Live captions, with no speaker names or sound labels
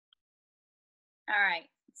All right.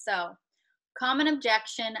 So, common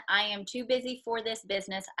objection, I am too busy for this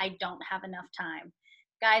business. I don't have enough time.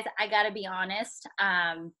 Guys, I got to be honest.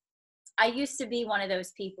 I used to be one of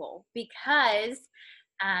those people because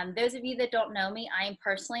those of you that don't know me, I am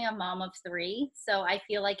personally a mom of three. So I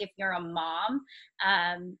feel like if you're a mom,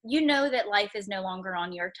 you know that life is no longer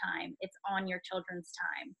on your time, it's on your children's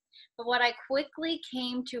time. But what I quickly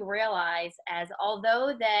came to realize as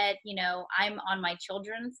although that, I'm on my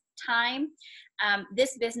children's time,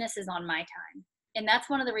 this business is on my time. And that's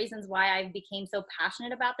one of the reasons why I became so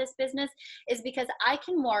passionate about this business is because I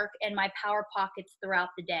can work in my power pockets throughout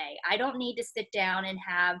the day. I don't need to sit down and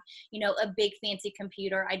have, a big fancy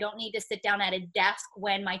computer. I don't need to sit down at a desk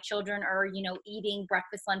when my children are, eating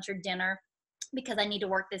breakfast, lunch, or dinner because I need to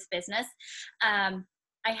work this business. I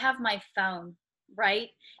have my phone, right?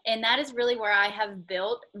 And that is really where I have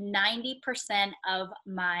built 90% of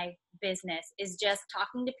my business is just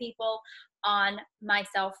talking to people on my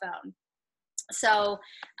cell phone. So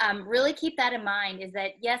really keep that in mind is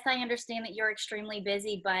that yes, I understand that you're extremely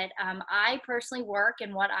busy, but I personally work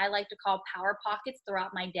in what I like to call power pockets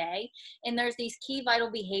throughout my day. And there's these key vital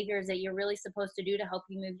behaviors that you're really supposed to do to help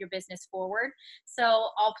you move your business forward. So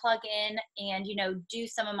I'll plug in and do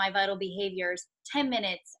some of my vital behaviors 10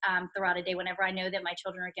 minutes throughout a day whenever I know that my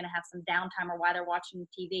children are going to have some downtime or while they're watching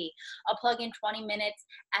TV. I'll plug in 20 minutes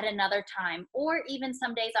at another time. Or even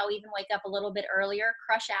some days I'll even wake up a little bit earlier,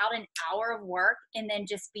 crush out an hour of work, and then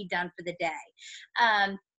just be done for the day.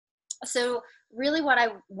 Um, so really what I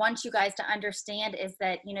want you guys to understand is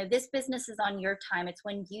that this business is on your time. It's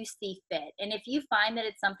when you see fit, and if you find that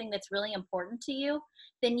it's something that's really important to you,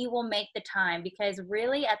 then you will make the time, because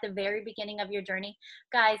really at the very beginning of your journey,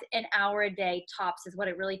 guys, an hour a day tops is what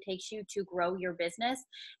it really takes you to grow your business.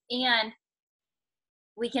 And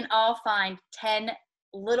we can all find 10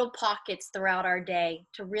 little pockets throughout our day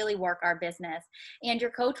to really work our business, and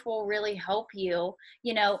your coach will really help you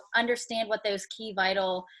understand what those key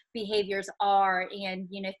vital behaviors are, and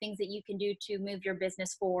things that you can do to move your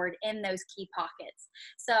business forward in those key pockets.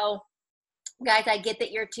 So guys, I get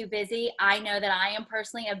that you're too busy. I know that I am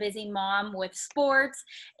personally a busy mom with sports,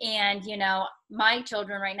 and my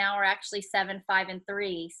children right now are actually 7, 5, and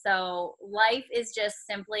 3. So life is just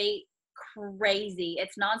simply crazy.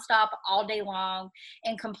 It's nonstop all day long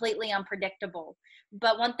and completely unpredictable.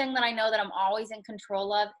 But one thing that I know that I'm always in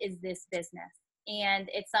control of is this business. And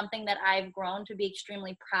it's something that I've grown to be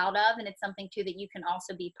extremely proud of. And it's something too that you can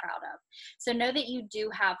also be proud of. So know that you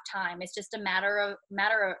do have time. It's just a matter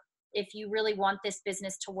of if you really want this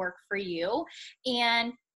business to work for you.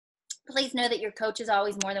 And please know that your coach is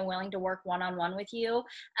always more than willing to work one-on-one with you,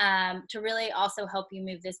 to really also help you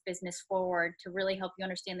move this business forward, to really help you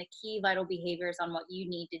understand the key vital behaviors on what you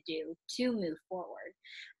need to do to move forward.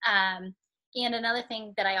 And another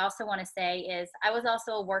thing that I also want to say is I was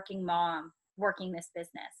also a working mom working this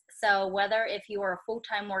business. So whether if you are a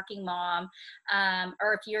full-time working mom,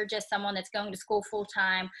 or if you're just someone that's going to school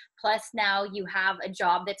full-time, plus now you have a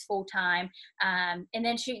job that's full-time, and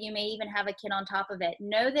then shoot, you may even have a kid on top of it,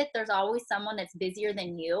 know that there's always someone that's busier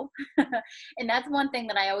than you. And that's one thing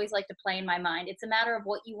that I always like to play in my mind. It's a matter of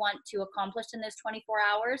what you want to accomplish in those 24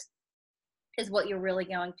 hours is what you're really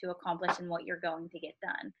going to accomplish and what you're going to get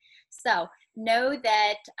done. So know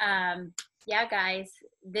that, yeah, guys,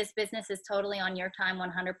 this business is totally on your time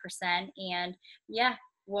 100%. And yeah,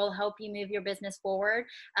 we'll help you move your business forward,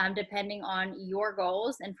 depending on your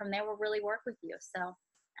goals. And from there, we'll really work with you. So, all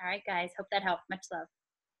right, guys, hope that helped. Much love.